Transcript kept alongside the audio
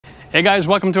Hey guys,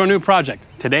 welcome to our new project.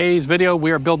 Today's video,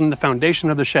 we are building the foundation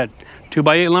of the shed.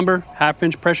 2x8 lumber,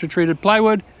 1/2-inch pressure treated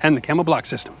plywood, and the Camo block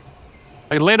system.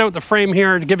 I laid out the frame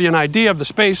here to give you an idea of the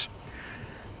space.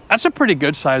 That's a pretty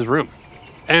good sized room.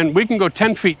 And we can go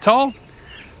 10 feet tall,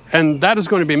 and that is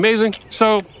going to be amazing.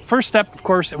 So first step, of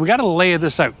course, we gotta lay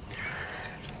this out.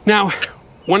 Now,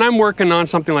 when I'm working on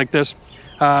something like this,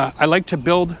 I like to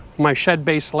build my shed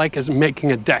base like as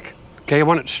making a deck. Okay, I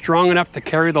want it strong enough to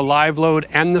carry the live load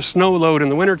and the snow load in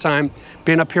the wintertime.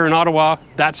 Being up here in Ottawa,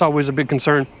 that's always a big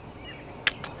concern.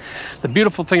 The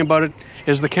beautiful thing about it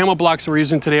is the Camo blocks that we're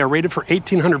using today are rated for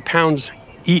 1,800 pounds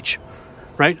each,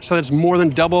 right? So that's more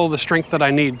than double the strength that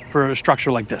I need for a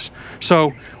structure like this.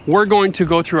 So we're going to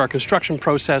go through our construction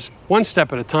process one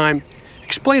step at a time,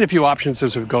 explain a few options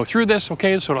as we go through this,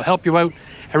 okay? So it'll help you out.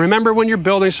 And remember, when you're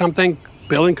building something,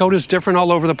 building code is different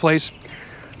all over the place.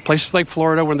 Places like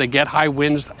Florida, when they get high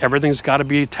winds, everything's got to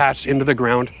be attached into the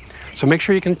ground. So make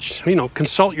sure you can,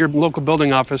 consult your local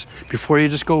building office before you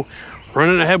just go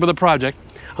running ahead with a project.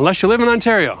 Unless you live in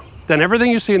Ontario, then everything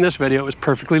you see in this video is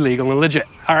perfectly legal and legit.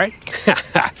 All right.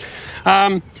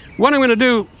 What I'm going to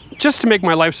do, just to make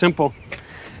my life simple,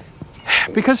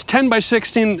 because 10 by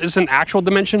 16 is an actual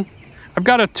dimension, I've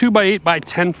got a 2x8 by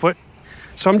 10 foot.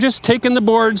 So I'm just taking the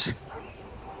boards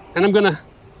and I'm going to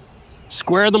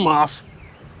square them off.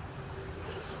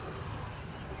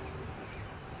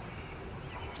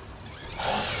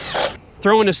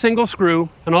 Throw in a single screw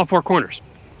on all four corners.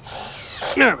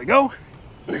 There we go.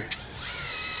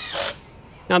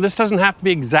 Now this doesn't have to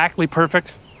be exactly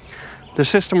perfect. The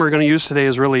system we're going to use today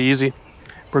is really easy.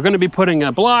 We're going to be putting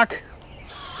a block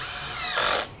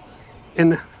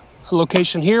in a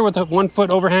location here with a 1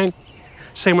 foot overhang.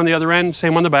 Same on the other end,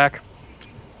 same on the back.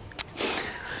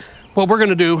 What we're going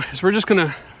to do is we're just going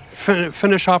to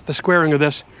finish off the squaring of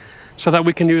this so that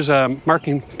we can use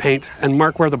marking paint and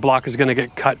mark where the block is going to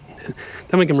get cut.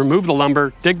 Then we can remove the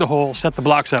lumber, dig the hole, set the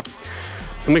blocks up,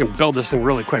 and we can build this thing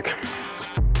really quick.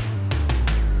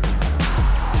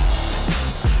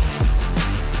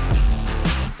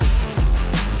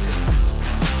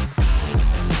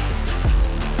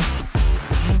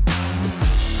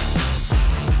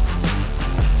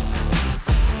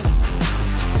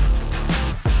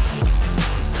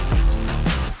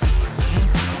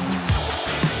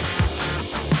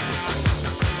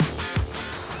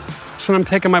 So I'm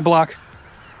taking my block.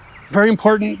 Very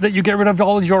important that you get rid of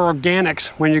all of your organics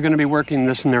when you're going to be working in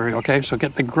this scenario, okay? So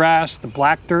get the grass, the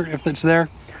black dirt if it's there,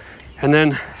 and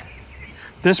then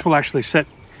this will actually sit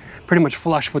pretty much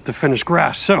flush with the finished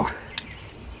grass. So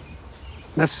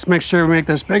let's make sure we make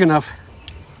this big enough.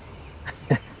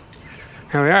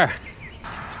 Here we are.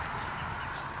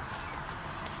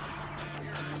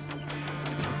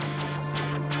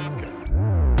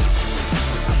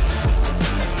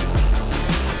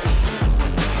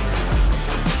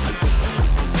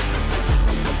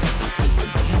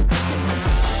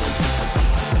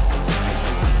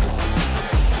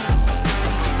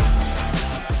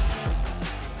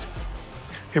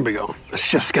 Here we go.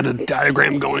 Let's just get a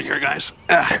diagram going here, guys.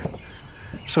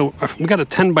 So we got a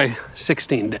 10 by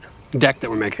 16 deck that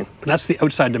we're making. That's the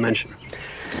outside dimension.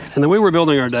 And the way we're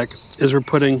building our deck is we're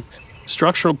putting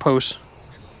structural posts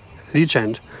at each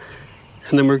end,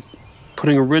 and then we're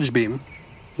putting a ridge beam,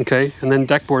 okay? And then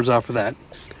deck boards off of that.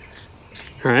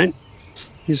 All right?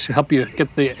 These help you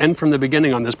get the end from the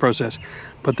beginning on this process.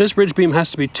 But this ridge beam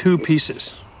has to be 2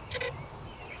 pieces,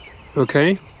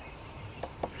 okay?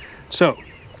 So,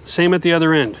 same at the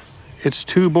other end. It's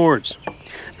 2 boards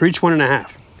for each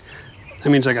 1.5. That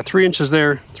means I got 3 inches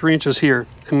there, 3 inches here,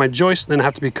 and my joists then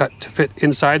have to be cut to fit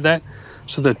inside that.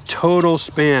 So the total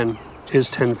span is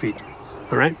 10 feet.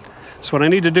 All right. So what I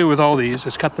need to do with all these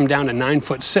is cut them down to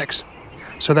 9'6",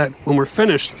 so that when we're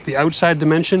finished, the outside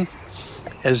dimension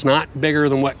is not bigger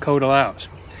than what code allows.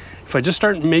 If I just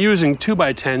start using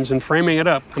 2x10s and framing it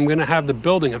up, I'm going to have the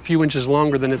building a few inches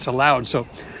longer than it's allowed. So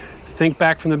think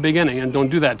back from the beginning and don't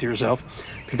do that to yourself.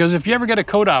 Because if you ever get a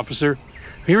code officer,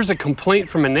 here's a complaint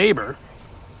from a neighbor.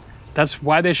 That's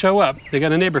why they show up. They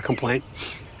got a neighbor complaint.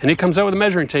 And he comes out with a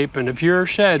measuring tape, and if your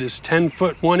shed is 10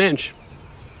 foot 1 inch,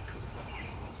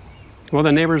 well,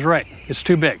 the neighbor's right. It's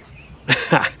too big.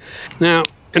 Now,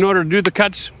 in order to do the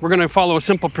cuts, we're going to follow a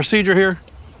simple procedure here.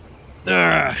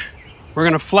 We're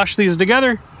going to flush these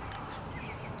together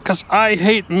because I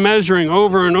hate measuring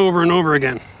over and over and over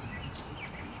again.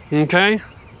 Okay,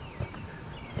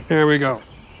 there we go.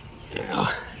 Yeah.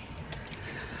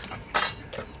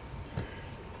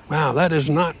 Wow, that is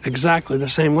not exactly the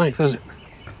same length, is it?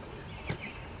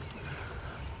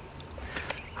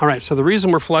 All right, so the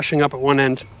reason we're flushing up at one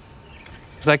end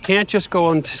is I can't just go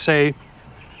on to say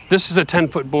this is a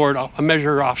 10-foot board. I'll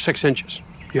measure off 6 inches.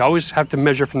 You always have to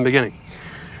measure from the beginning.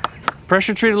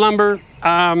 Pressure treated lumber,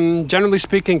 generally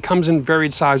speaking, comes in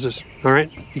varied sizes, all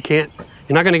right? You're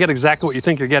not gonna get exactly what you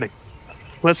think you're getting.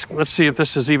 Let's see if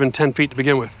this is even 10 feet to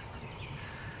begin with.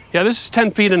 Yeah, this is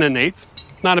 10 feet and 1/8,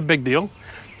 not a big deal.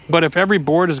 But if every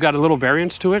board has got a little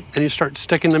variance to it and you start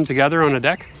sticking them together on a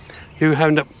deck, you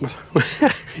end up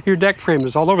with, your deck frame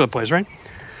is all over the place, right?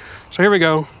 So here we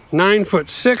go,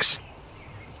 9'6".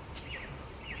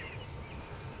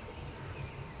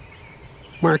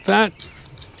 Mark that.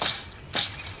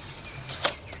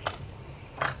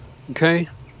 Okay.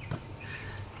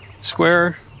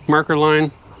 Square, marker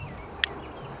line.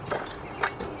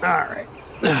 All right.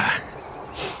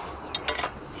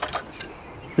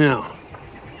 Now,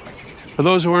 for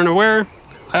those who aren't aware,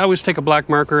 I always take a black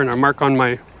marker and I mark on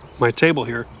my table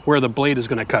here where the blade is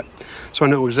going to cut. So I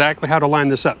know exactly how to line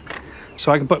this up.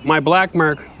 So I can put my black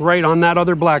mark right on that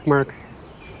other black mark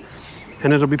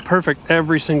and it'll be perfect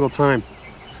every single time.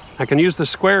 I can use the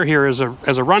square here as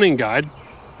a running guide,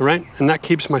 all right? And that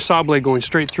keeps my saw blade going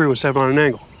straight through instead of on an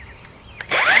angle.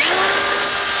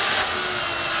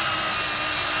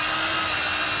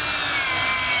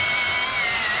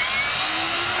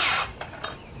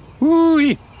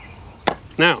 Woo-wee.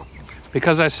 Now,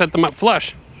 because I set them up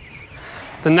flush,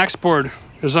 the next board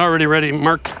is already ready,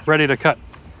 marked, ready to cut.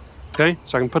 Okay,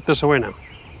 so I can put this away now.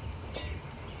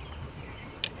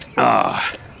 All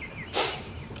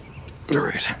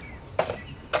right.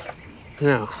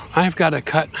 Now, I've got to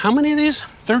cut, how many of these?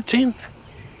 13?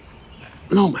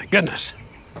 Oh my goodness.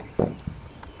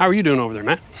 How are you doing over there,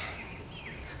 Matt?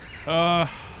 I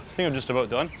think I'm just about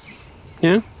done.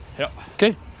 Yeah? Yeah.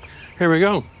 Okay, here we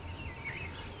go.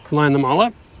 Line them all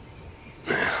up.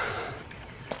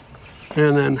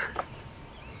 And then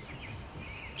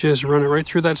just run it right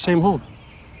through that same hole.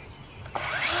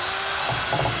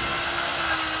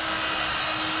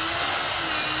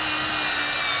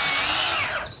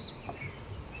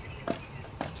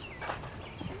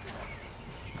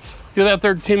 Do that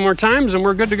 13 more times and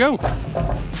we're good to go.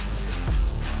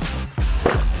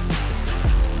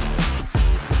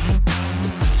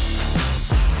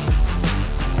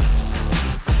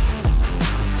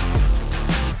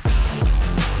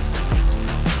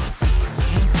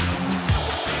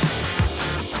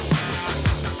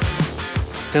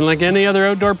 And like any other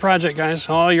outdoor project, guys,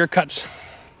 all your cuts,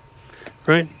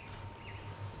 right?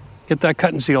 Get that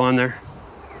cut and seal on there.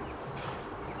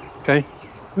 Okay?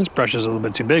 This brush is a little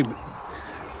bit too big, but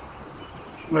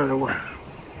I don't know where.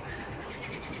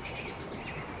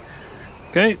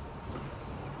 Okay?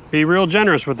 Be real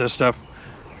generous with this stuff.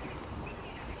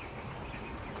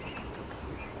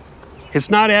 It's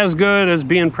not as good as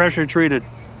being pressure treated,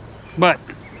 but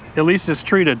at least it's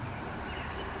treated,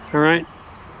 all right?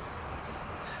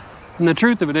 And the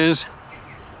truth of it is,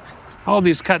 all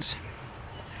these cuts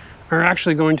are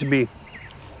actually going to be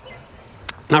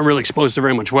not really exposed to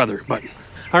very much weather, but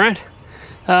all right.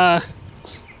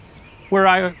 Where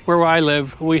I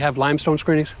live, we have limestone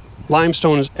screenings.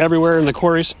 Limestone is everywhere in the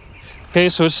quarries. Okay,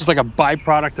 so this is like a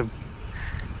byproduct of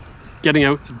getting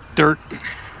out the dirt.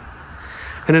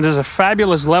 And it is a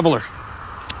fabulous leveler.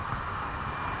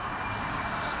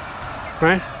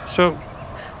 Right? So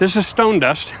this is stone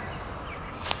dust.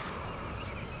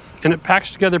 And it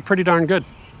packs together pretty darn good,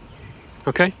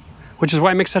 okay? Which is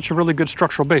why it makes such a really good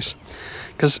structural base.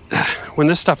 Because when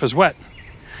this stuff is wet,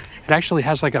 it actually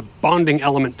has like a bonding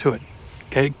element to it,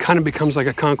 okay? It kind of becomes like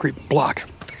a concrete block.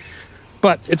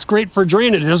 But it's great for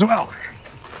drainage as well.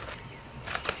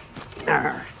 All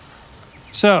right.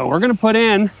 So we're gonna put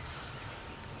in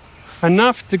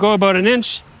enough to go about an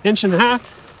inch, inch and a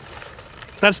half.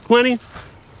 That's plenty.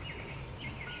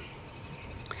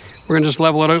 We're gonna just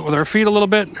level it out with our feet a little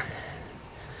bit.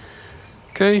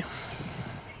 Okay.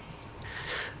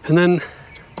 And then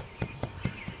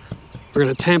we're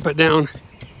gonna tamp it down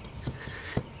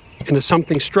into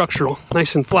something structural,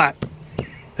 nice and flat,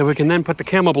 that we can then put the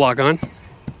camo block on.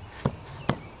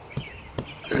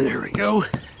 And there we go.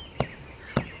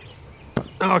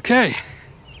 Okay.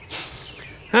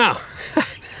 Now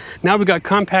we've got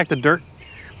compacted dirt.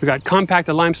 We've got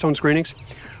compacted limestone screenings,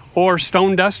 or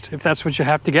stone dust, if that's what you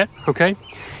have to get, okay?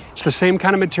 It's the same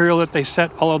kind of material that they set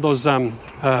all of those, what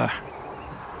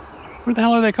the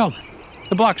hell are they called?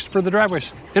 The blocks for the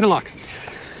driveways, interlock.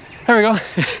 There we go.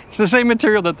 It's the same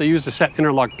material that they use to set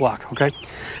interlock block, okay?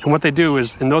 And what they do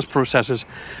is, in those processes,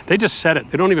 they just set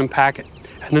it, they don't even pack it.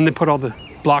 And then they put all the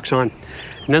blocks on,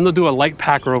 and then they'll do a light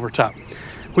packer over top.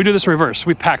 We do this in reverse.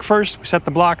 We pack first, we set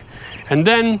the block, and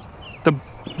then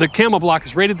the camo block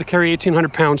is rated to carry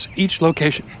 1,800 pounds each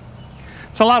location.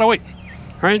 It's a lot of weight,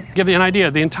 All right, give you an idea.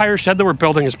 The entire shed that we're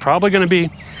building is probably going to be,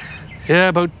 yeah,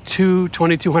 about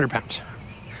 2,200 pounds.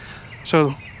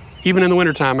 So even in the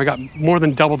wintertime, I got more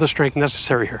than double the strength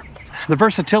necessary here. The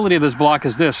versatility of this block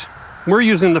is this. We're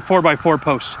using the 4x4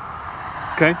 post,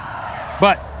 okay?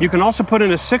 But you can also put in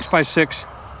a 6x6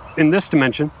 in this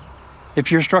dimension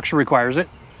if your structure requires it.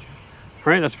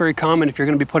 All right, that's very common if you're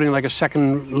going to be putting like a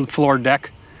second floor deck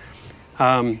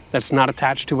that's not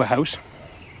attached to a house.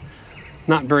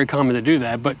 Not very common to do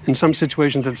that, but in some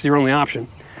situations it's your only option.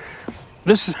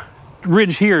 This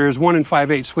ridge here is 1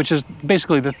 5/8, which is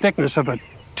basically the thickness of a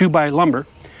 2x lumber.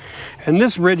 And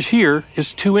this ridge here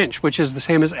is 2 inch, which is the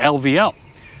same as LVL.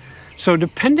 So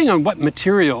depending on what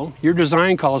material your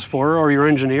design calls for, or your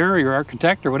engineer, or your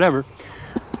architect, or whatever,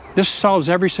 this solves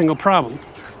every single problem.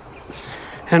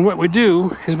 And what we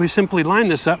do is we simply line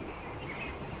this up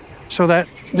so that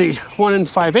the 1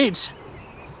 5/8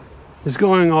 is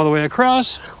going all the way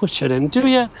across, which I didn't do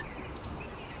yet.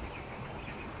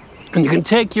 And you can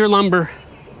take your lumber,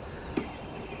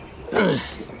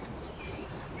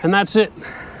 and that's it.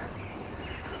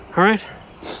 All right?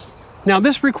 Now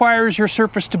this requires your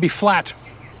surface to be flat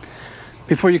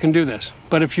before you can do this.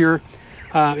 But if you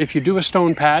do a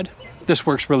stone pad, this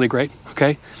works really great,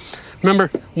 okay?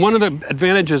 Remember, one of the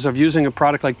advantages of using a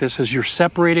product like this is you're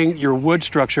separating your wood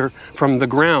structure from the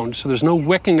ground, so there's no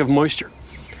wicking of moisture.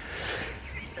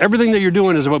 Everything that you're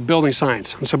doing is about building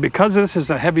science. And so because this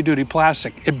is a heavy-duty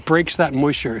plastic, it breaks that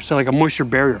moisture. It's like a moisture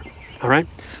barrier, all right?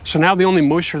 So now the only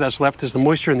moisture that's left is the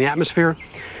moisture in the atmosphere.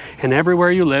 And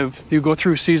everywhere you live, you go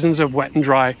through seasons of wet and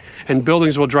dry, and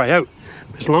buildings will dry out.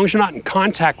 As long as you're not in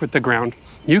contact with the ground,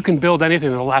 you can build anything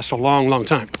that'll last a long, long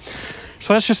time.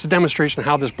 So that's just a demonstration of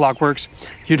how this block works.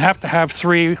 You'd have to have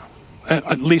 3,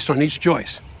 at least on each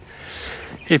joist,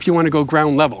 if you want to go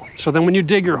ground level. So then when you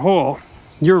dig your hole,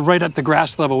 you're right at the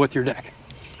grass level with your deck,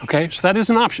 okay? So that is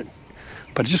an option.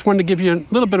 But I just wanted to give you a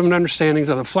little bit of an understanding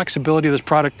of the flexibility of this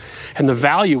product and the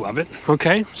value of it,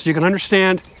 okay? So you can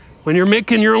understand when you're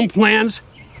making your own plans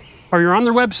or you're on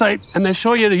their website and they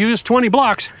show you to use 20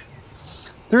 blocks,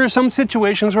 there are some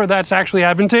situations where that's actually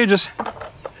advantageous.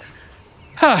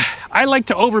 I like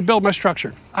to overbuild my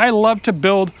structure. I love to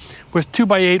build with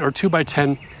 2x8 or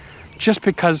 2x10 just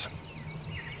because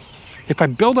if I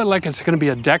build it like it's going to be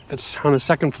a deck that's on the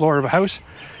second floor of a house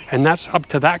and that's up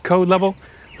to that code level,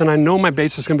 then I know my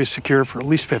base is going to be secure for at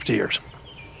least 50 years.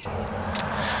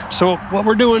 So what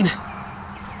we're doing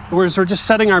is we're just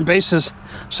setting our bases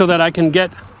so that I can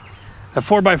get a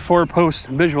 4x4 post,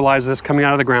 visualize this coming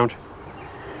out of the ground.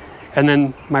 And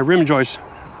then my rim joists,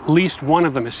 at least one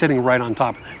of them is sitting right on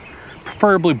top of it.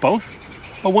 Preferably both,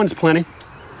 but one's plenty,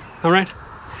 all right?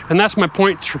 And that's my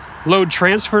point load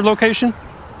transfer location.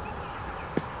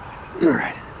 All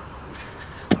right.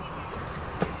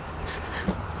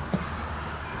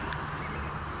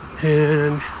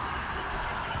 And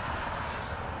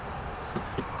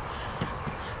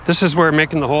this is where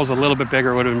making the holes a little bit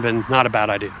bigger would have been not a bad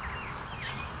idea.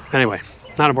 Anyway,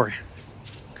 not a worry.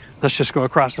 Let's just go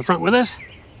across the front with this.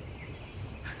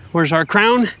 Where's our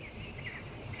crown?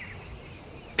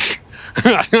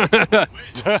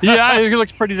 Yeah, it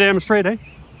looks pretty damn straight, eh?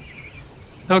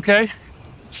 Okay.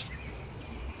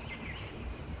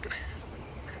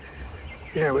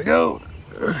 There we go.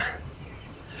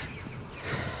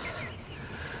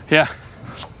 Yeah.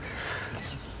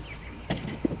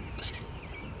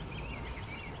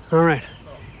 All right.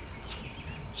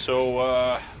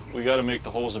 So we got to make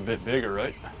the holes a bit bigger,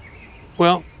 right?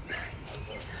 Well,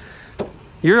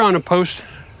 you're on a post.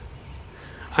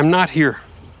 I'm not here.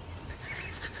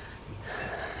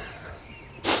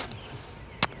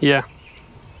 Yeah.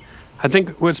 I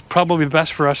think what's probably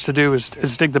best for us to do is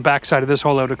dig the back side of this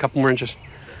hole out a couple more inches.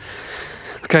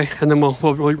 Okay, and then we'll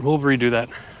redo that.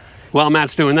 While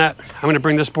Matt's doing that, I'm gonna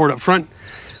bring this board up front.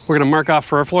 We're gonna mark off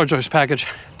for our floor joist package.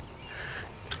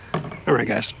 All right,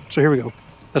 guys, so here we go.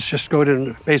 Let's just go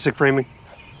to basic framing.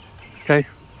 Okay,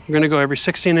 we're gonna go every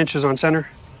 16 inches on center.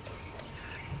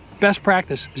 Best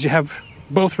practice is you have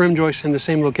both rim joists in the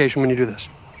same location when you do this.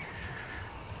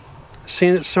 I've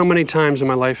seen it so many times in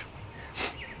my life.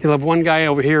 You'll have one guy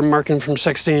over here marking from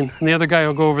 16, and the other guy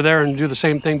will go over there and do the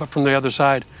same thing, but from the other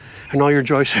side, and all your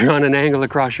joists are on an angle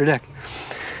across your deck.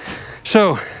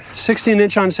 So, 16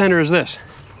 inch on center is this.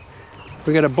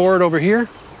 We got a board over here.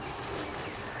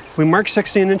 We mark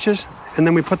 16 inches, and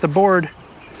then we put the board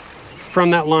from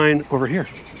that line over here,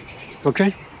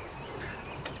 okay?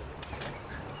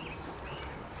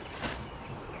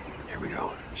 Here we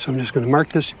go. So I'm just gonna mark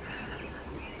this.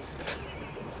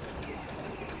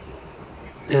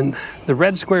 And the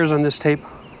red squares on this tape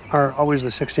are always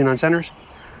the 16 on centers.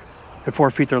 At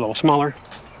 4 feet, they're a little smaller.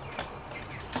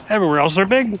 Everywhere else they're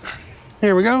big.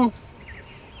 Here we go.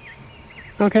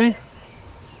 Okay.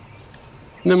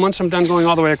 And then once I'm done going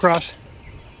all the way across,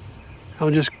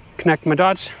 I'll just connect my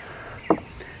dots.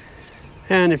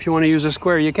 And if you want to use a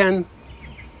square, you can.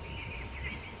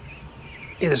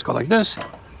 You just go like this.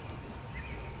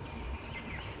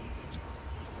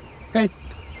 Okay.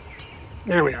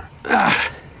 There we are. All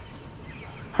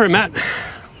right, Matt.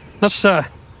 Let's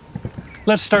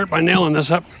start by nailing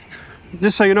this up.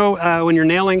 Just so you know, when you're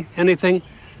nailing anything,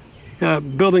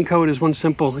 building code is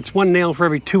it's one nail for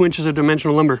every 2 inches of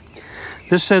dimensional lumber.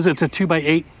 This says it's a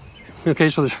 2x8. Okay,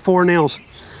 so there's 4 nails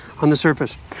on the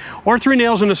surface, or 3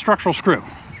 nails in a structural screw. All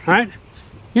right.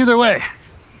 Either way,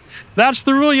 that's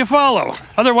the rule you follow.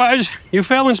 Otherwise, you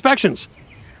fail inspections.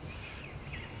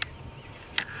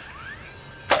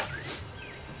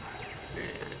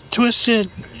 Twist it.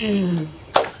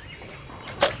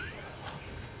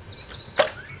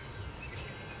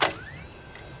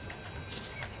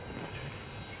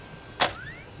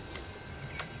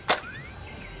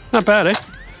 Not bad, eh?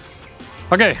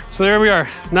 Okay, so there we are.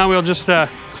 Now we'll just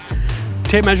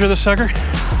tape measure this sucker.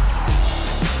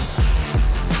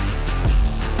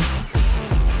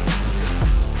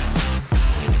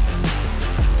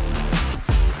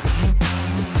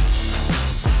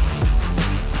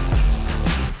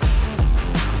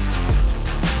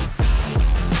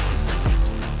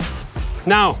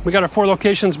 Now, we got our 4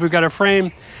 locations, we've got our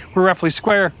frame, we're roughly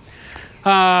square.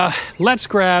 Let's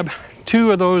grab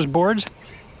 2 of those boards,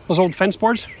 those old fence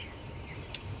boards,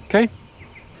 okay?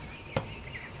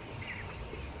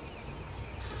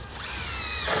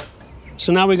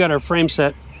 So now we got our frame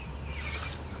set.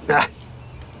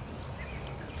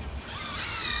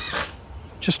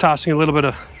 Just tossing a little bit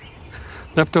of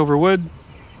leftover wood.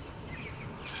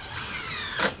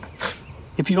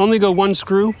 If you only go 1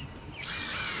 screw,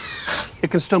 it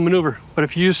can still maneuver, but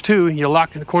if you use 2, you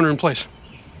lock the corner in place.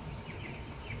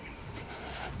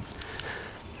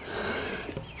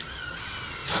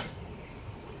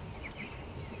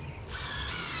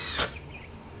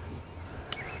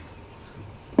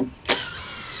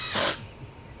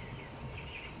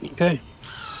 Okay.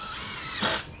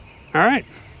 All right,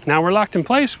 now we're locked in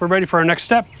place. We're ready for our next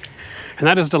step, and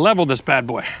that is to level this bad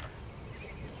boy.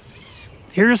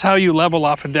 Here's how you level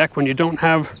off a deck when you don't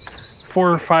have $400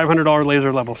 or $500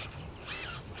 laser levels.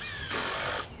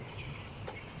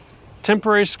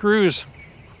 Temporary screws.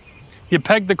 You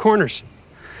peg the corners.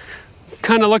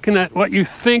 Kind of looking at what you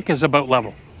think is about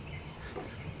level.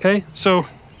 Okay, so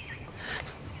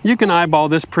you can eyeball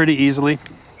this pretty easily.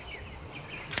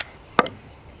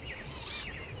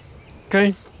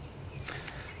 Okay,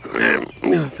 I'm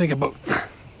gonna think about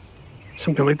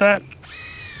something like that.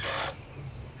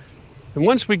 And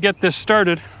once we get this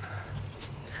started,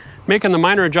 making the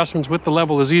minor adjustments with the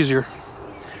level is easier.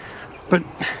 But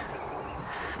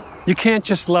you can't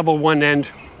just level one end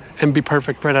and be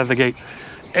perfect right out of the gate.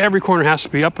 Every corner has to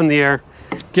be up in the air,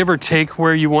 give or take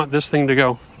where you want this thing to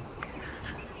go.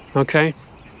 Okay?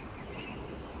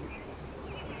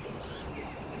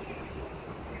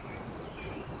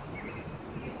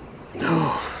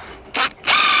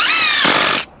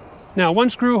 Now, 1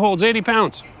 screw holds 80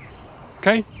 pounds.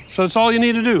 Okay? So that's all you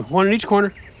need to do, 1 in each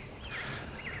corner.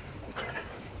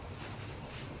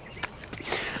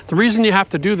 The reason you have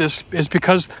to do this is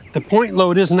because the point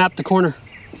load isn't at the corner.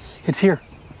 It's here,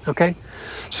 okay?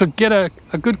 So get a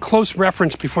good close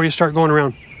reference before you start going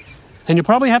around. And you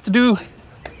probably have to do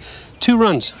 2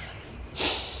 runs.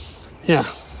 Yeah.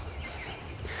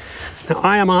 Now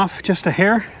I am off just a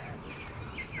hair.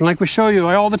 And like we show you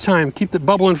all the time, keep the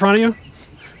bubble in front of you,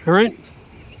 all right?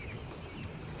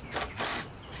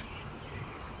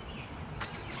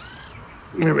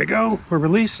 There we go, we're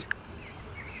released.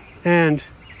 And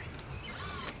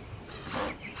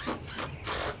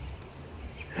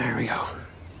there we go.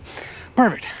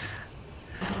 Perfect.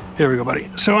 Here we go, buddy.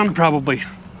 So I'm probably,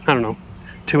 I don't know,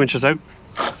 2 inches out.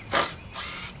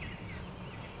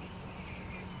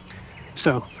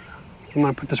 So I'm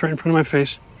gonna put this right in front of my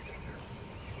face.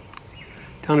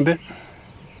 Down a bit.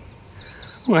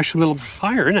 Oh, actually a little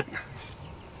higher, isn't it?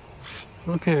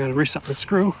 Okay, I gotta reset that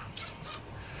screw.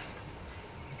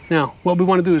 Now, what we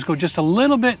want to do is go just a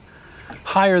little bit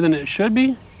higher than it should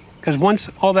be, because once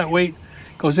all that weight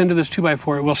goes into this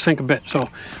 2x4, it will sink a bit. So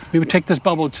we would take this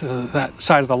bubble to that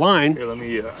side of the line. Here, let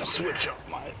me switch off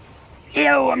my...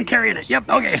 Ew, I'm carrying it. Yep,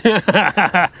 okay.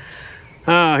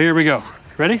 Here we go.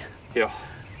 Ready? Yeah.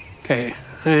 Okay,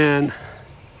 and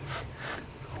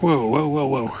whoa, whoa, whoa,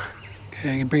 whoa.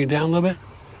 Okay, you bring it down a little bit.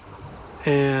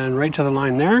 And right to the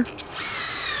line there.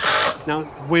 Now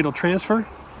the weight will transfer.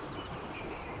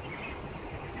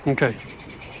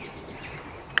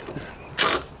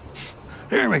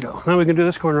 There we go. Now we can do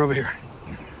this corner over here.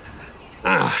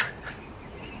 Ah.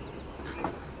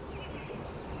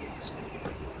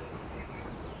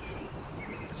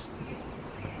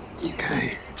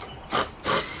 Okay.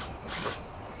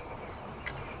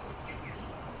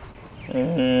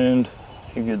 And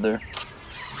you're good there.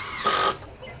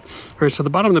 All right, so the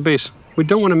bottom of the base, we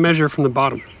don't want to measure from the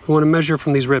bottom. We want to measure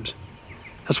from these ribs.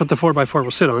 That's what the 4x4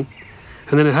 will sit on.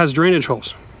 And then it has drainage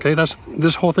holes. Okay,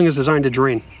 this whole thing is designed to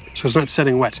drain, so it's not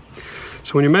setting wet.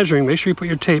 So when you're measuring, make sure you put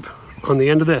your tape on the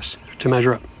end of this to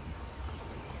measure up.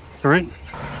 All right?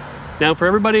 Now for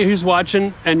everybody who's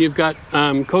watching and you've got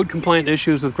code compliant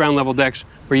issues with ground level decks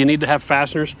where you need to have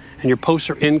fasteners and your posts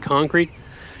are in concrete,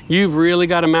 you've really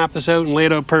got to map this out and lay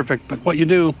it out perfect. But what you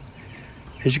do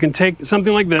is you can take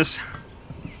something like this,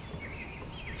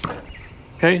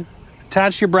 okay,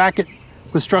 attach your bracket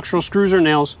with structural screws or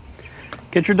nails,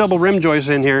 get your double rim joists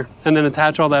in here, and then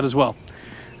attach all that as well.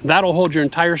 That'll hold your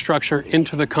entire structure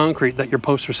into the concrete that your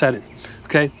posts are set in,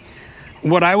 okay?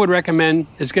 What I would recommend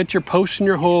is get your posts in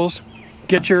your holes,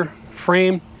 get your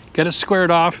frame, get it squared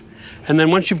off, and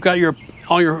then once you've got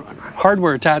all your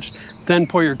hardware attached, then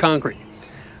pour your concrete.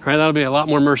 All right, that'll be a lot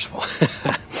more merciful.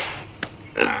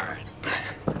 All right.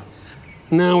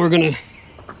 Now we're gonna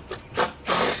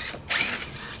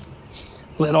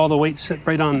let all the weight sit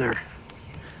right on there.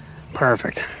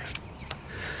 Perfect.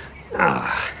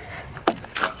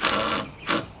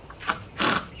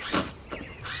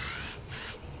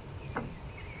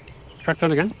 Track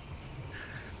that again.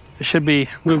 It should be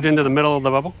moved into the middle of the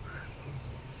bubble.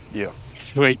 Yeah.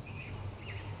 Wait.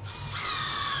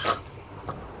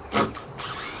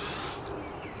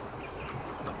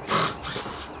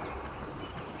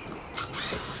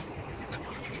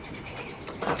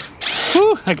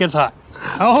 Whew, that gets hot.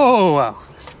 Oh, wow.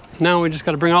 Now we just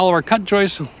got to bring all of our cut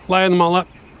joists, line them all up.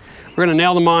 We're going to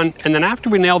nail them on, and then after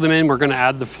we nail them in, we're going to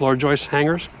add the floor joist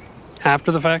hangers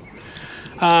after the fact.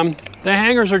 The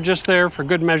hangers are just there for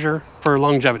good measure for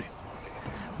longevity.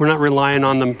 We're not relying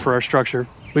on them for our structure.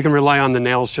 We can rely on the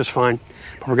nails just fine,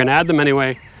 but we're going to add them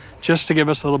anyway just to give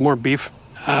us a little more beef.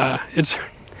 When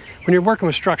you're working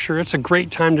with structure, it's a great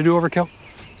time to do overkill,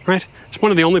 right? It's one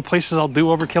of the only places I'll do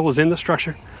overkill is in the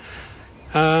structure.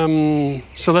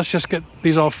 So let's just get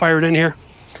these all fired in here,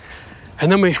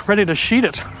 and then we're ready to sheet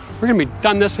it. We're gonna be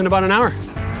done this in about an hour.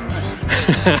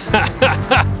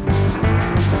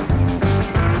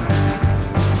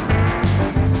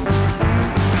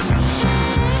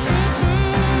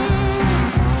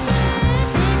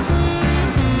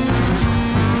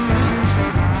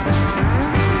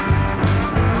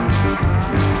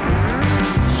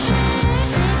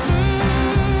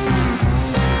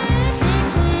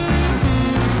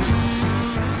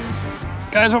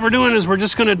 Guys, what we're doing is we're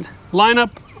just gonna line up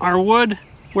our wood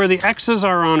where the X's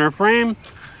are on our frame.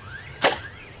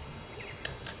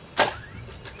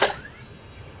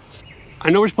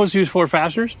 I know we're supposed to use 4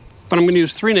 fasteners, but I'm gonna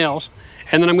use 3 nails,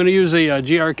 and then I'm gonna use a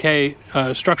GRK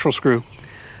structural screw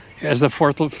as the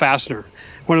 4th fastener.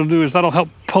 What it'll do is that'll help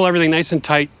pull everything nice and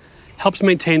tight, helps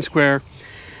maintain square,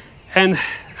 and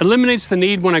eliminates the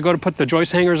need when I go to put the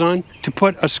joist hangers on to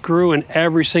put a screw in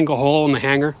every single hole in the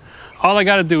hanger. All I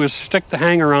gotta do is stick the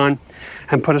hanger on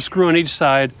and put a screw on each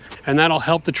side, and that'll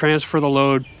help to transfer the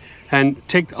load and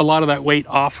take a lot of that weight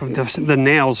off of the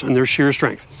nails and their shear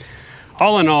strength.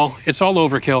 All in all, it's all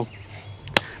overkill.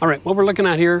 All right, what we're looking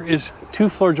at here is 2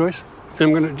 floor joists, and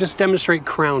I'm gonna just demonstrate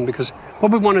crown, because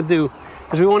what we wanna do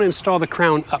is we wanna install the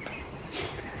crown up.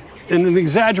 In an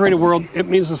exaggerated world, it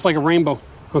means it's like a rainbow,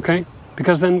 okay?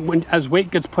 Because then as weight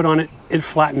gets put on it, it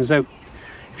flattens out.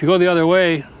 If you go the other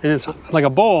way and it's like a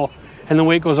bowl, and the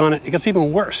weight goes on it, it gets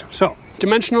even worse. So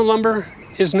dimensional lumber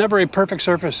is never a perfect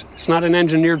surface. It's not an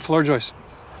engineered floor joist.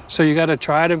 So you gotta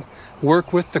try to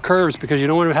work with the curves, because you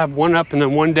don't wanna have one up and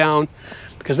then one down,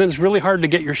 because then it's really hard to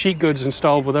get your sheet goods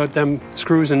installed without them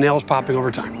screws and nails popping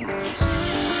over time.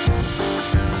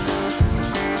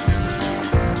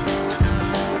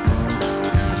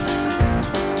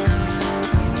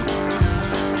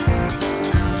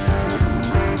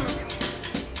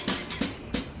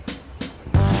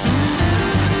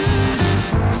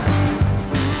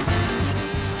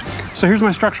 So here's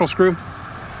my structural screw.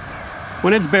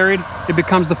 When it's buried, it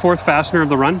becomes the 4th fastener of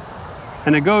the run,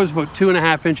 and it goes about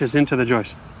 2.5 inches into the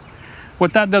joist.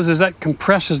 What that does is that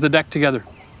compresses the deck together,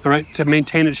 all right, to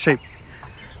maintain its shape.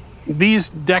 These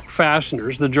deck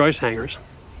fasteners, the joist hangers,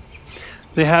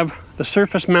 they have the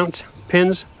surface mount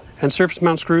pins and surface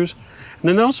mount screws, and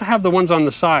then they also have the ones on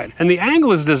the side. And the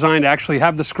angle is designed to actually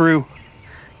have the screw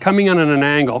coming in at an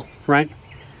angle, right,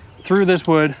 through this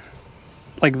wood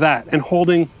like that, and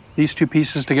holding these 2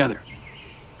 pieces together.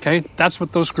 Okay, that's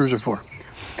what those screws are for.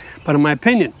 But in my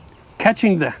opinion,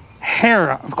 catching the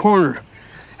hair of corner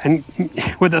and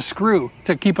with a screw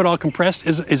to keep it all compressed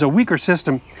is a weaker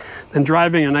system than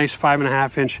driving a nice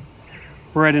 5.5 inch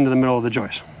right into the middle of the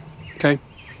joist. Okay,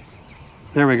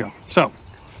 there we go. So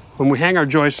when we hang our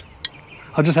joist,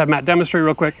 I'll just have Matt demonstrate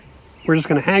real quick. We're just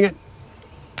gonna hang it,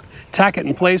 tack it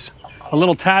in place. The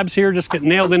little tabs here just get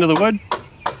nailed into the wood.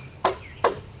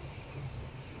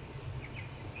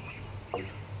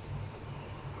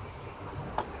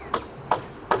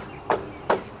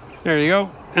 There you go.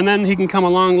 And then he can come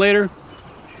along later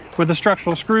with the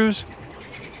structural screws.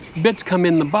 Bits come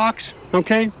in the box,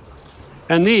 okay?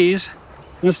 And these,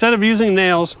 instead of using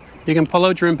nails, you can pull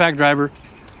out your impact driver.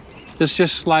 This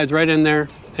just slides right in there,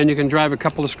 and you can drive a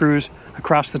couple of screws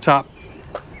across the top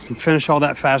and finish all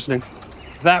that fastening.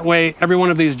 That way, every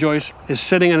one of these joists is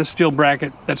sitting in a steel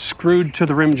bracket that's screwed to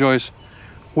the rim joist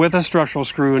with a structural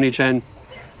screw in each end.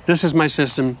 This is my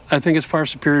system. I think it's far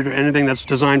superior to anything that's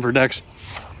designed for decks.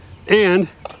 And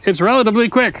it's relatively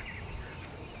quick.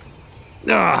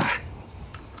 Ah.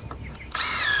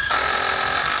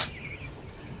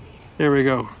 There we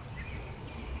go.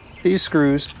 These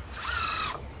screws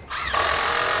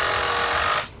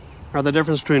are the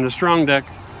difference between a strong deck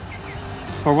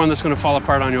or one that's going to fall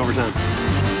apart on you over time.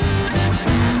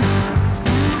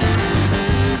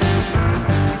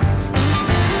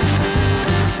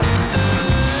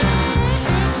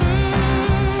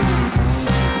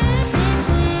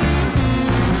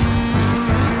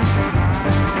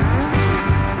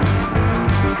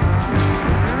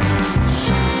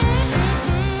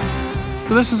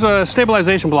 So this is a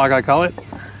stabilization block, I call it.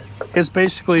 It's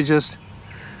basically just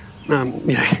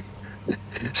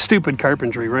stupid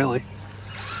carpentry, really.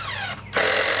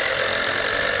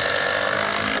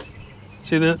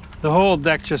 See, the whole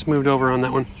deck just moved over on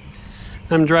that one.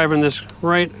 I'm driving this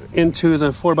right into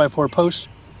the 4x4 post.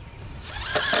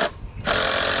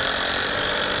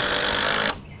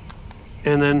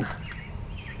 And then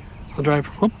I'll drive,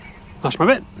 whoop, lost my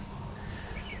bit.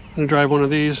 I'm gonna drive one of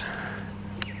these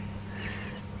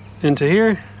into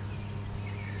here,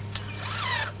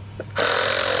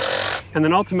 and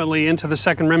then ultimately into the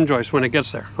second rim joist when it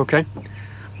gets there, okay?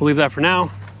 We'll leave that for now.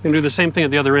 I'm gonna do the same thing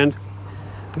at the other end.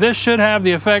 This should have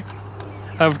the effect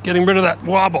of getting rid of that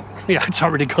wobble. Yeah, it's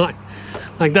already gone.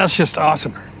 Like, that's just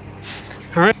awesome.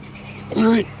 All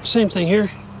right, same thing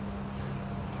here.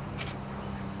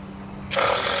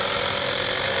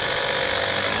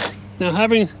 Now,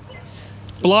 having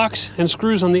blocks and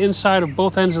screws on the inside of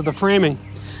both ends of the framing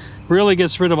really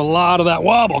gets rid of a lot of that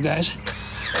wobble, guys.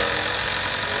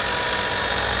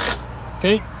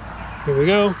 Okay, here we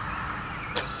go.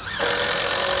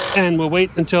 And we'll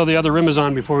wait until the other rim is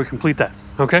on before we complete that,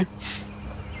 okay?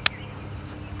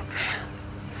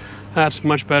 That's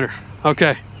much better.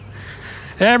 Okay.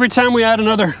 Every time we add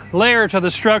another layer to the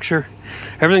structure,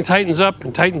 everything tightens up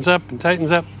and tightens up and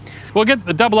tightens up. We'll get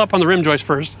the double up on the rim joist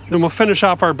first, then we'll finish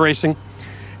off our bracing,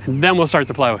 and then we'll start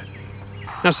the plywood.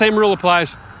 Now, same rule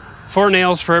applies. 4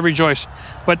 nails for every joist,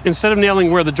 but instead of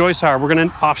nailing where the joists are, we're gonna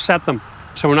offset them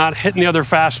so we're not hitting the other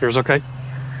fasteners, okay?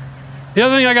 The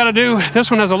other thing I gotta do,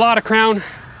 this one has a lot of crown,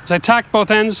 is I tack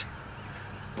both ends.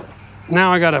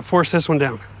 Now I gotta force this one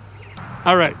down.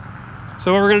 All right,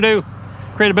 so what we're gonna do,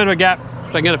 create a bit of a gap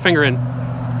so I can get a finger in,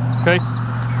 okay?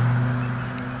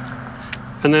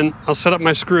 And then I'll set up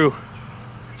my screw.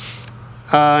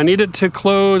 I need it to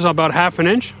close about 1/2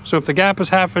 inch. So if the gap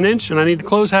is 1/2 inch and I need to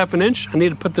close 1/2 inch, I need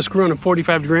to put the screw on a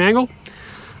 45-degree angle.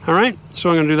 All right, so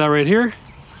I'm gonna do that right here.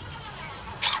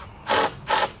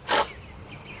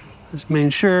 Just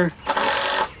making sure.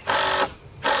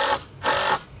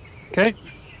 Okay.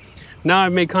 Now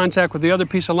I've made contact with the other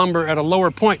piece of lumber at a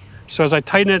lower point. So as I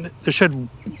tighten it, it should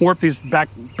warp these back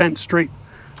bent straight.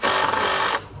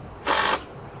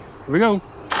 Here we go.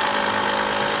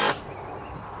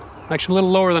 Actually, a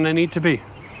little lower than I need to be.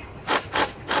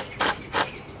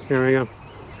 Here we go.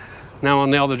 Now I'll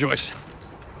nail the joist.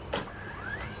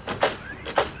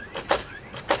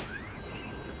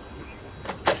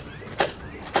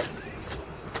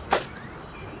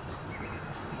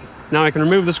 Now I can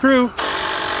remove the screw.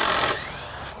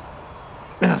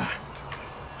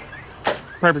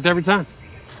 Perfect every time.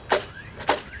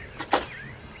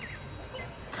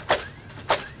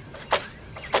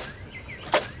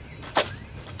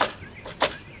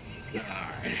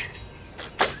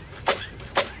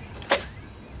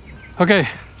 Okay,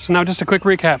 so now just a quick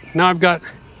recap. Now I've got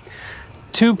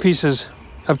 2 pieces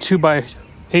of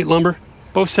 2x8 lumber,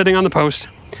 both sitting on the post,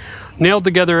 nailed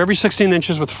together every 16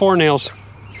 inches with 4 nails,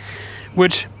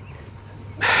 which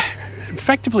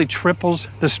effectively triples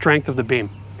the strength of the beam,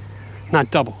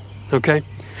 not double, okay?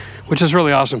 Which is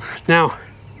really awesome. Now,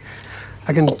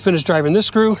 I can finish driving this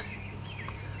screw.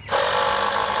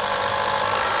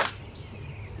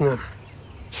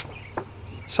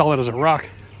 Solid as a rock.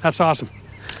 That's awesome.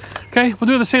 Okay, we'll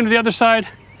do the same to the other side.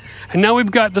 And now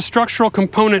we've got the structural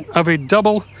component of a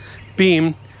double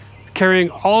beam carrying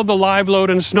all the live load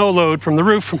and snow load from the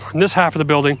roof from this half of the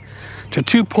building to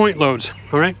 2 point loads,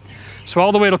 all right? So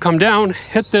all the way it'll come down,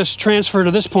 hit this, transfer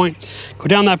to this point, go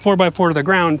down that 4x4 to the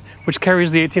ground, which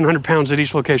carries the 1,800 pounds at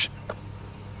each location.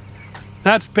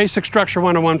 That's basic structure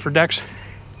 101 for decks.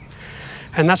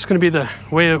 And that's gonna be the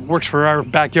way it works for our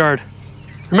backyard.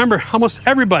 Remember, almost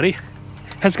everybody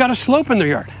has got a slope in their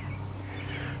yard,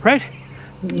 right?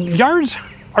 Yards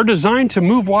are designed to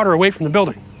move water away from the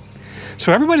building.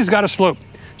 So everybody's got a slope.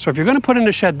 So if you're gonna put in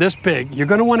a shed this big, you're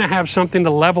gonna wanna have something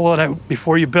to level it out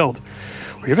before you build,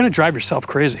 or you're gonna drive yourself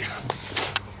crazy.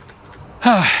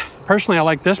 Personally, I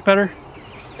like this better.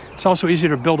 It's also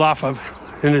easier to build off of.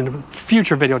 And in a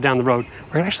future video down the road,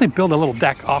 we're gonna actually build a little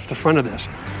deck off the front of this,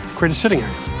 create a sitting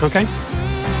area, okay?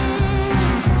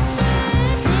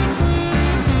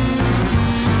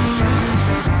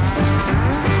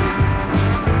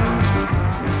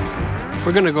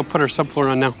 We're gonna go put our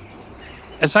subfloor on now.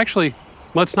 It's actually,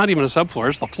 well, it's not even a subfloor,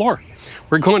 it's the floor.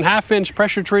 We're going 1/2 inch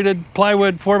pressure treated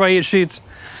plywood, 4x8 sheets.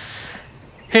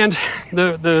 And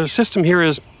the system here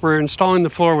is we're installing the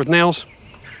floor with nails.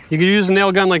 You can use a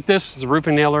nail gun like this, it's a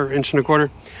roofing nailer, 1.25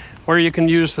 inch, or you can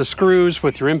use the screws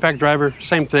with your impact driver,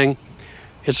 same thing.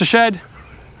 It's a shed,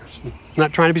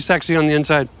 not trying to be sexy on the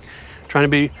inside, trying to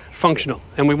be functional.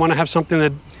 And we wanna have something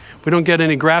that we don't get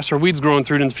any grass or weeds growing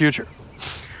through it in the future.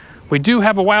 We do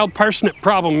have a wild parsnip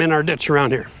problem in our ditch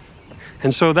around here.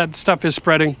 And so that stuff is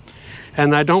spreading.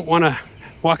 And I don't want to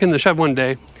walk in the shed one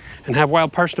day and have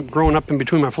wild parsnip growing up in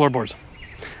between my floorboards.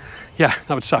 Yeah,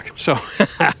 that would suck. So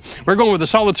we're going with a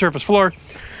solid surface floor.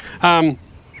 What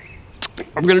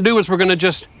we're going to do is we're going to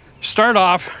just start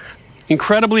off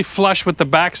incredibly flush with the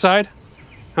backside.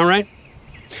 All right?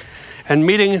 And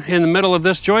meeting in the middle of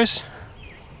this joist.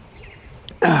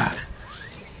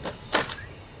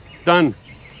 Done.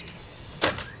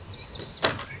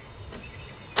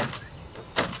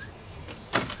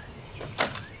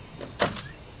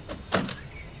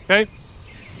 Okay,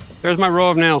 there's my row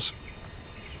of nails.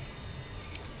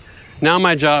 Now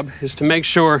my job is to make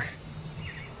sure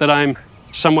that I'm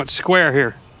somewhat square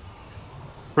here,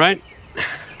 right?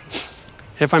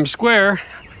 If I'm square,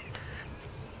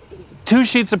 2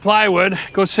 sheets of plywood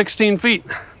go 16 feet.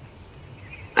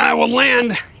 I will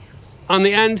land on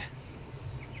the end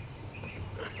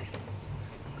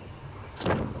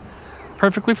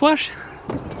perfectly flush.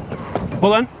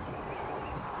 Well done.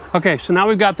 Okay, so now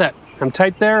we've got that. I'm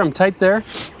tight there,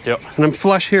 Yep. and I'm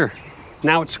flush here.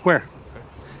 Now it's square.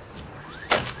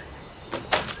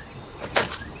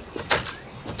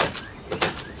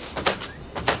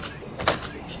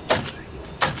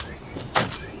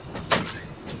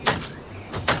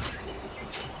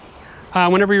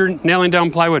 Whenever you're nailing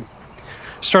down plywood,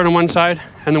 start on one side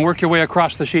and then work your way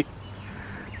across the sheet.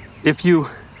 If you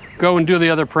go and do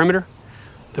the other perimeter,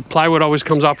 the plywood always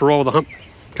comes off the roll with a hump,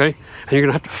 okay? And you're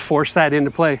gonna have to force that into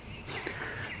play.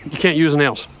 You can't use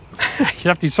nails. You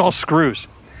have to use all screws.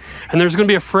 And there's gonna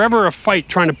be forever a fight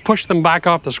trying to push them back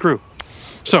off the screw.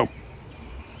 So,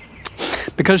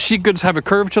 because sheet goods have a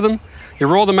curve to them, you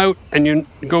roll them out and you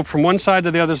go from one side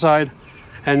to the other side,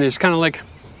 and it's kind of like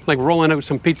rolling out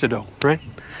some pizza dough, right?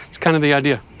 It's kind of the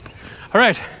idea. All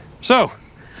right, so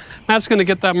Matt's gonna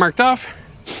get that marked off.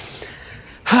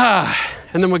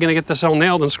 And then we're gonna get this all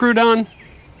nailed and screwed on.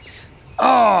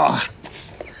 Oh,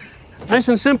 nice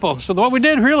and simple. So what we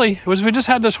did really was we just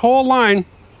had this whole line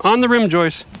on the rim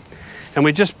joist, and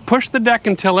we just pushed the deck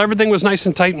until everything was nice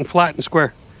and tight and flat and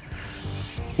square.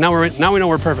 Now we know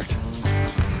we're perfect.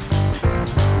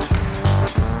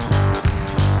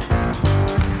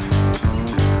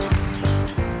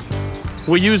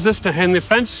 We use this to hang the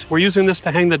fence. We're using this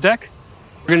to hang the deck.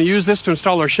 We're gonna use this to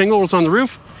install our shingles on the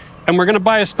roof, and we're gonna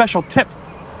buy a special tip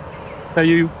that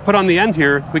you put on the end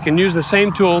here. We can use the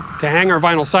same tool to hang our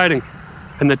vinyl siding,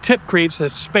 and the tip creates a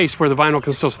space where the vinyl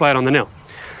can still slide on the nail.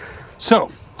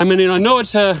 So, I mean, I know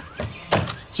it's a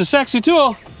sexy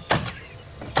tool.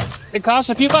 It costs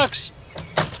a few bucks.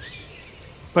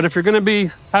 But if you're gonna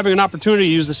be having an opportunity to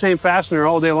use the same fastener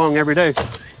all day long, every day,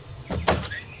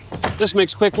 this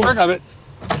makes quick work of it.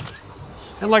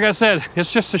 And like I said,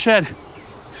 it's just a shed.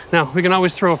 Now, we can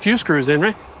always throw a few screws in,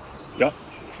 right? Yep.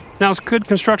 Now, it's good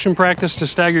construction practice to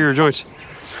stagger your joints,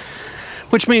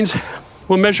 which means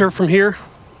we'll measure from here,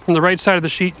 from the right side of the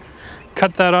sheet,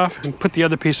 cut that off, and put the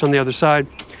other piece on the other side.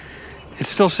 It's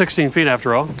still 16 feet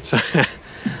after all, so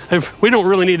we don't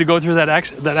really need to go through that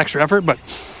extra effort, but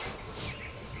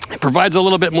It provides a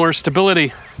little bit more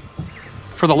stability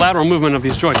for the lateral movement of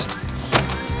these joists.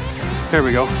 There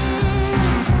we go.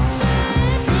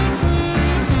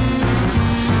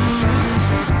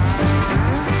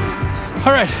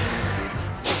 All right.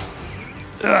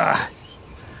 Oh,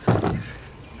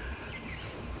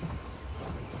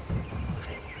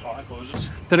 that closes.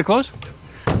 Did it close?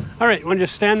 All right, you want to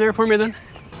just stand there for me then?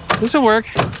 This will work.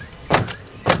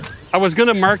 I was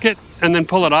gonna mark it and then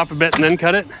pull it off a bit and then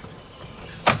cut it,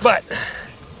 but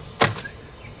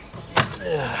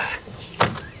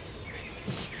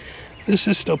this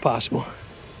is still possible.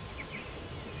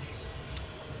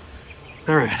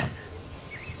 All right.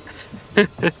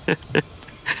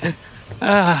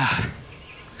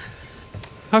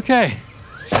 Okay.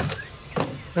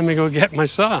 Let me go get my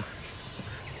saw.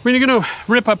 When you're gonna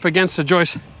rip up against the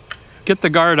joist, get the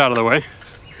guard out of the way.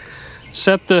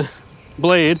 Set the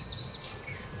blade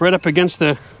right up against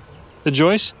the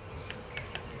joist.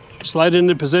 Slide it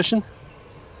into position.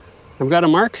 I've got a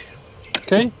mark,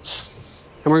 okay?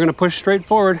 And we're gonna push straight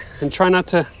forward and try not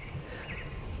to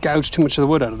gouge too much of the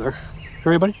wood out of there.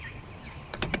 Everybody?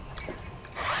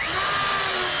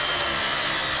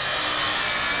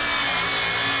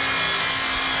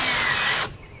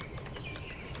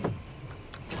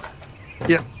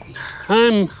 Yeah,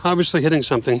 I'm obviously hitting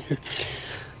something.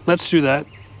 Let's do that.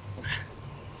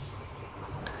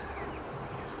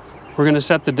 We're gonna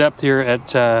set the depth here at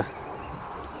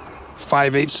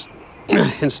 5/8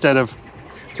 instead of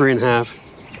 3.5,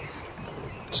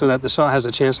 so that the saw has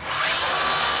a chance.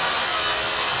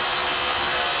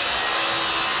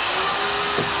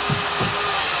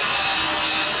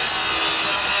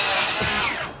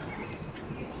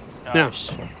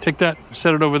 Nice. Now, take that,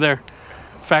 set it over there.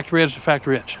 Factory edge to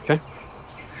factory edge, okay?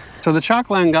 So the chalk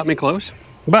line got me close,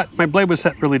 but my blade was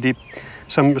set really deep,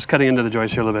 so I'm just cutting into the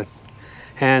joist here a little bit.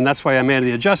 And that's why I made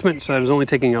the adjustment, so I was only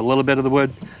taking a little bit of the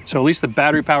wood, so at least the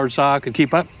battery-powered saw could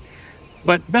keep up.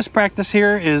 But best practice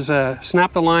here is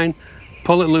snap the line,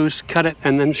 pull it loose, cut it,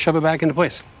 and then shove it back into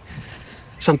place.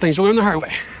 Some things you learn the hard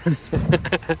way.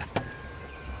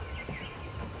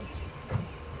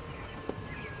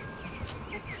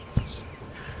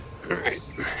 All right.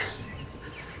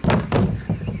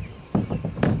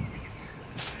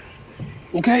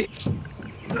 Okay.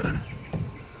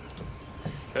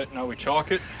 Okay, now we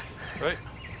chalk it, right?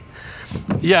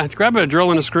 Yeah, grab a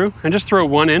drill and a screw and just throw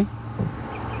one in.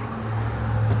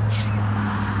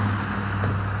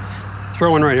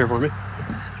 Throw one right here for me,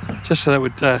 just so that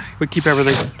would keep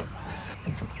everything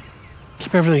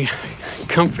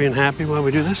comfy and happy while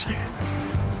we do this.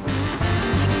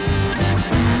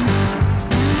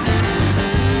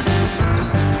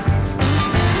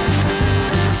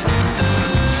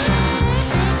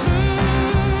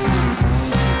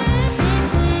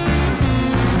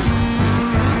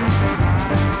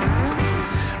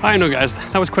 I know, guys,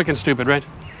 that was quick and stupid, right?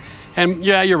 And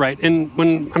yeah, you're right. And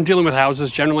when I'm dealing with houses,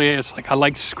 generally it's like I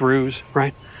like screws,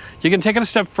 right? You can take it a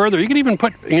step further. You can even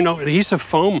put, adhesive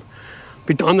foam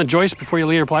on the joist before you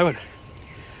lay your plywood.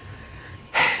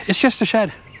 It's just a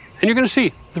shed. And you're gonna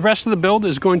see the rest of the build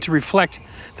is going to reflect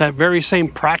that very same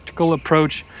practical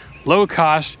approach, low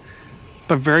cost,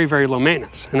 but very, very low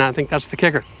maintenance. And I think that's the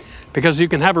kicker, because you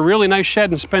can have a really nice shed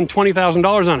and spend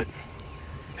 $20,000 on it,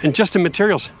 and just in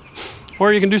materials.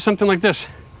 Or you can do something like this.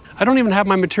 I don't even have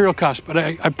my material cost, but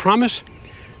I promise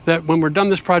that when we're done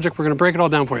this project, we're gonna break it all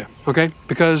down for you, okay?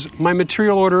 Because my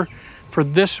material order for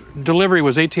this delivery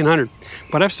was $1,800,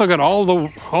 but I've still got all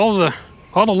the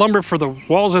lumber for the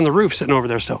walls and the roof sitting over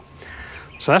there still.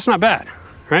 So that's not bad,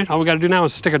 right? All we gotta do now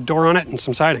is stick a door on it and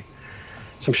some siding,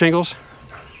 some shingles.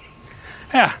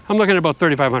 Yeah, I'm looking at about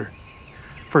 $3,500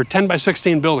 for a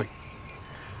 10x16 building.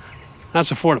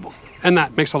 That's affordable. And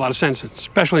that makes a lot of sense,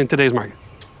 especially in today's market.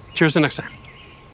 Cheers to next time.